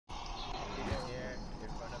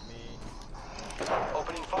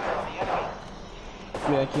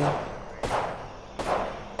clear here.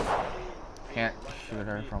 Can't shoot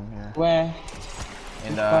her from here. Where?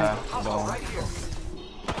 In the dome.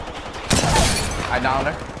 I downed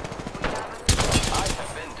her. I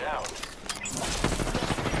have been down.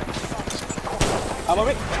 I'm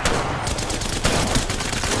alright.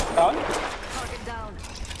 Down? Target down.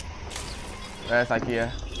 There's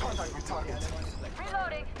IKEA.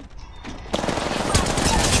 Reloading.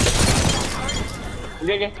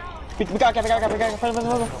 Okay. Pick up.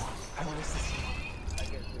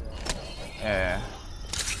 Yeah.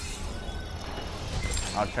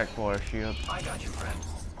 I'll check for a shield. I got you, friend.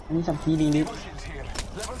 I need some healing, dude. Potions here.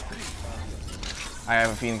 Level 3. I have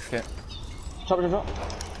a Phoenix kit. Drop.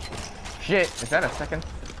 Shit, is that a second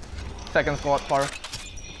squad for?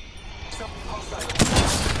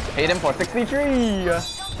 Hit him for 63. Yeah.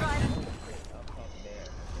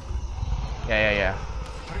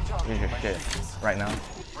 Use your shit right now.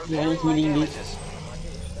 Yeah, I need healing, dude.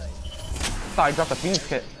 Thought I dropped a Phoenix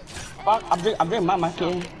kit. Fuck, I'm doing my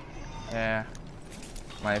kit. Yeah.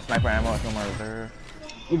 My sniper ammo is no more reserve.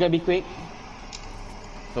 You gotta be quick.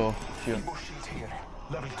 So, shoot. Potions here.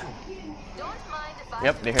 Level 2. Don't mind if I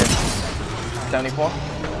Yep, they hit. 74.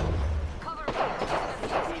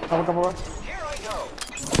 Cover. Here I go.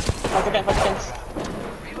 5 seconds.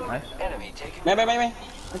 Nice. Enemy taking. Man.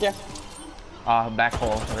 Okay. Black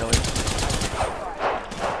hole, really.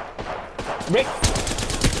 Break.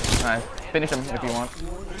 Nice. Finish him if you want.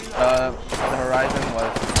 The horizon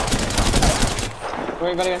was. Go.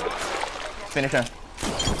 Finish him.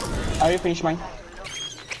 I will finish mine.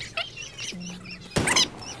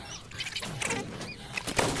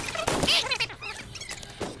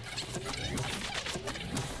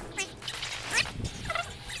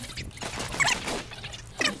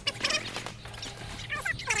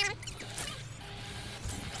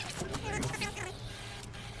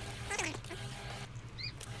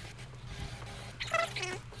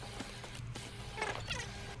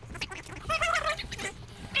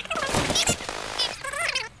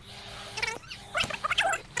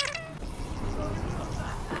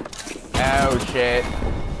 Oh shit.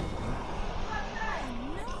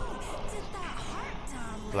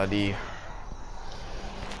 Bloody.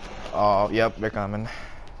 Oh, yep, they're coming.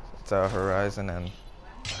 It's a horizon and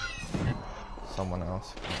someone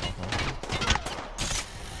else.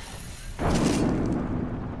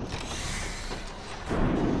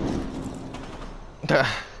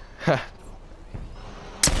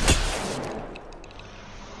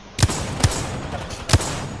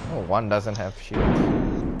 Oh, one doesn't have shield.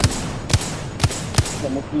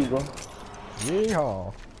 Bro.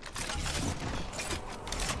 Yeehaw.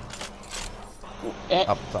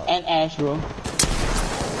 Up top. And Ash, bro.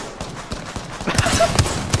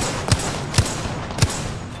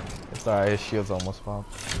 Sorry, his shield's almost popped.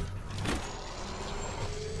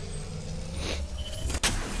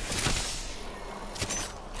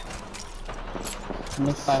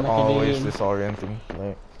 Next time I can do Always it. disorienting.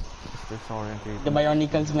 Like, it's disorienting. The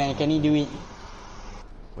Bionicles, man. Can you do it?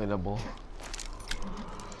 With a ball.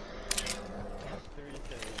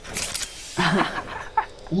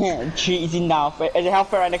 Yeah, 3 is in now. I have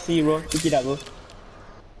far right next to you, bro. Pick it up, bro.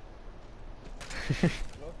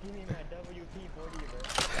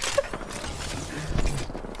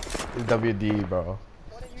 It's WD, bro.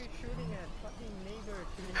 What are you shooting at? Fucking neighbor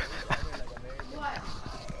killing each other like American.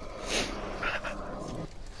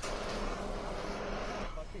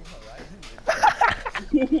 Fucking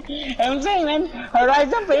Horizon. I'm saying, man,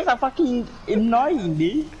 Horizon players are fucking annoying,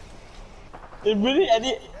 dude. It really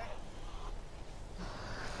edit.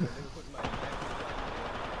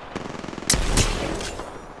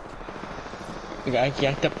 I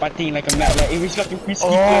can't tepating like a map, like it was fucking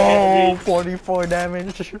peacekeeper. Oh, 44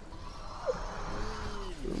 damage.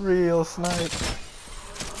 Real snipe.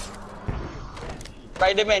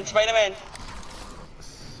 Spider-Man. Spider-Man.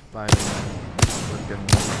 Freaking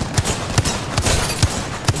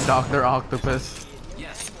Dr. Octopus.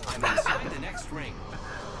 Yes, I'm inside the next ring.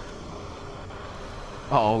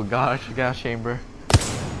 Oh gosh, gas chamber.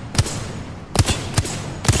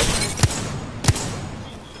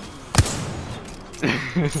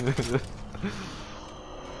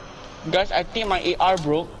 Guys, I think my AR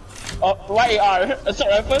broke. Oh, why AR?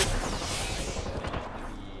 Assault rifle?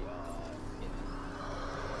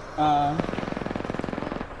 Oh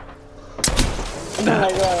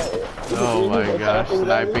my god. Oh my gosh,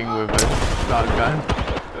 sniping with a shotgun.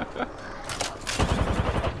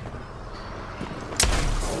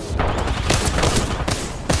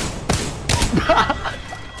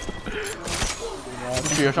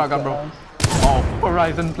 Shoot your shotgun, bro. Oh,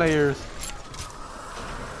 Horizon players.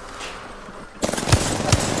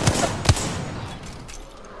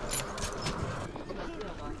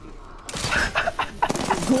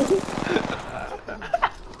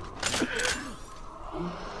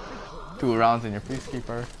 2 rounds in your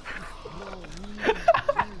peacekeeper.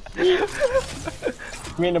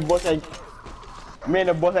 Me and the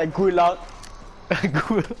boss like cool out.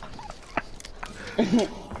 Good.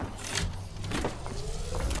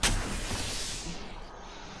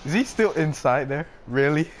 Is he still inside there?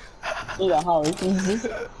 Really? Yeah, how it is.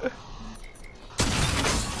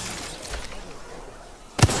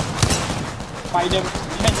 Spider,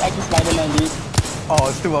 let's act Spider-Man, dude. Oh,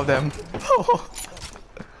 it's 2 of them.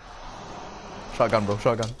 Shotgun, bro,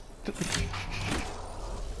 shotgun.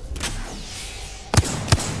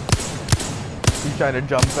 He's trying to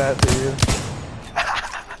jump at you.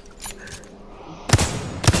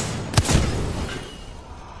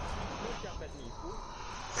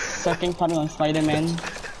 Sucking fun on Spider-Man.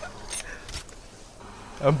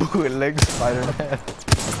 A bootleg Spider-Man.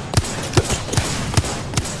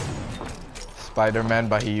 Spider-Man,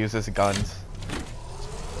 but he uses guns.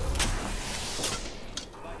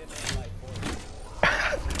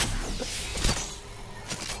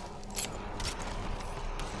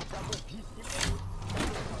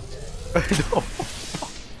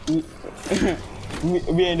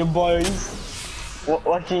 we and the boys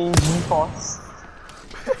watching G-Force.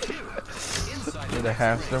 The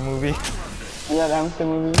hamster movie. Yeah, the hamster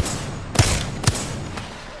movie.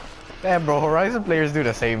 Damn, bro, Horizon players do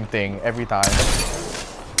the same thing every time.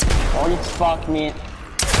 Oh, it's fucked, mate.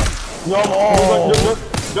 Yo,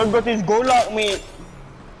 don't go to his goal lock, mate.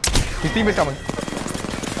 His team is coming.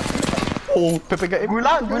 Oh, Pepe got him. Good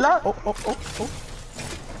luck. Oh.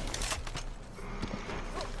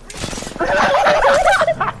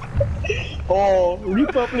 Oh,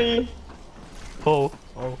 Reaper play. Oh.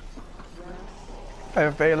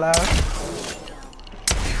 Pepe laugh.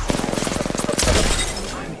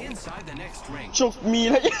 I'm inside the next ring. Choke me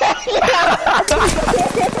like.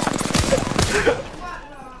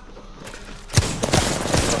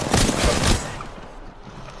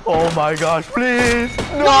 Oh my gosh, please!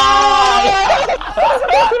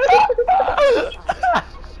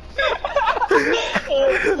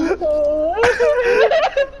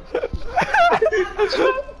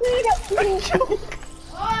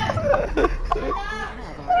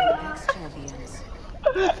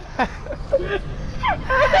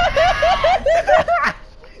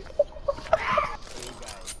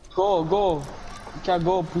 Go. You can't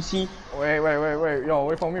go, pussy. Wait. Yo,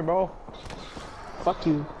 wait for me, bro. Fuck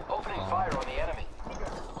you. Opening fire on the enemy.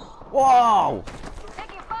 Wow!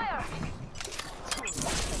 Taking fire.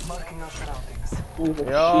 Marking our surroundings.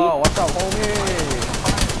 Yo, what's up, homie?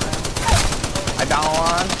 I down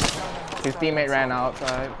one. His teammate ran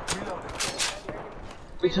outside.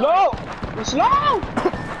 It's low!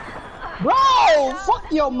 Bro!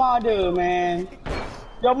 Fuck your mother, man.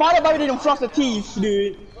 Your mother probably didn't floss the teeth,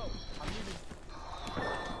 dude.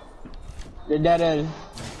 The Daryl.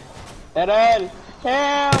 Help!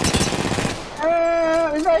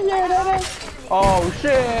 It's right here, Daryl. Oh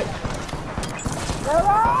shit!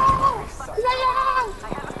 Daryl! It's right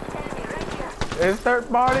here. It's third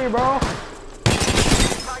party, bro.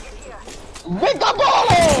 Big ball!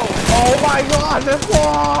 Oh my god, this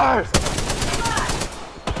war!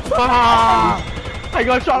 I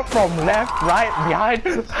got shot from left, right,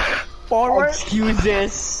 behind, forward.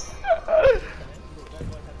 Excuses,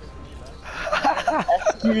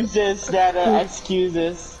 Dada,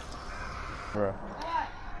 excuses. Bro.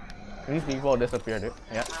 These people disappeared, dude.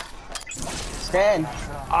 Yeah. Stand.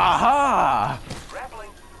 Aha!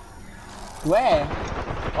 Where?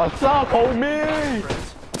 What's up, homie?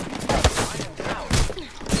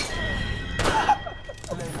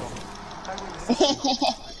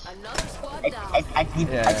 Another squad down. I see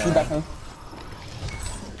that one.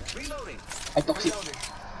 Reloading. I toxic.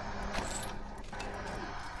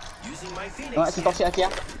 Using my Phoenix. No, I see toxic Akia.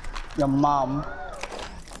 Your mom.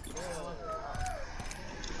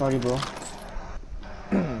 Sorry, bro.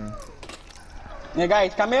 Yeah,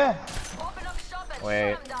 guys, come here. Open up shop and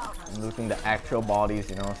Wait, shut them down. I'm looting the actual bodies,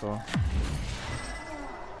 you know, so.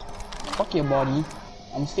 Fuck your body.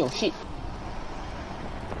 I'm still shit.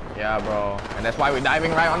 Yeah, bro. And that's why we're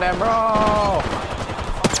diving right on them, bro!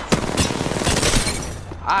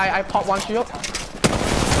 I popped one shield.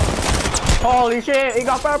 Holy shit, he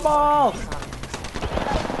got purple!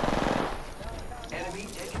 Enemy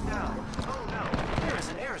taken down. Oh no. There is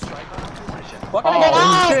an airstrike on our position. What can I get Holy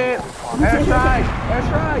out? shit! Airstrike!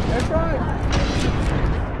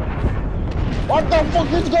 What the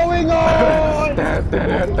fuck is going on?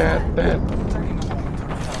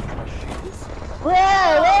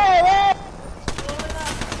 Where?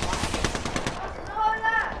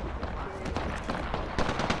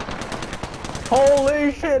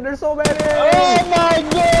 Holy shit, there's so many! Oh my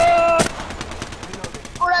god!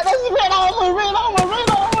 Alright, let's red armor.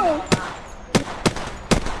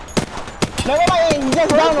 Never mind, he's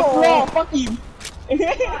just down the floor. Fuck him.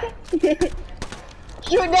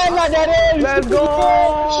 Shoot them, lah, Daryl. Let's go!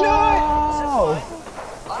 Shoot.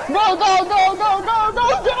 Go.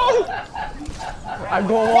 I'm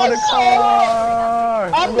going on the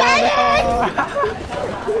car! I'm dying!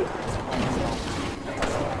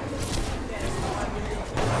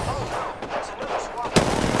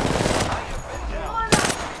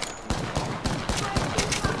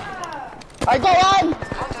 I go on!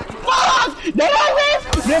 Fuck!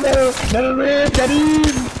 Daryl!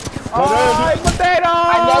 Alright, potato!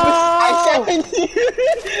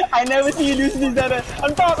 I never see you lose this, Daryl.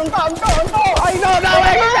 On top! I know that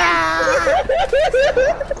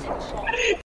way!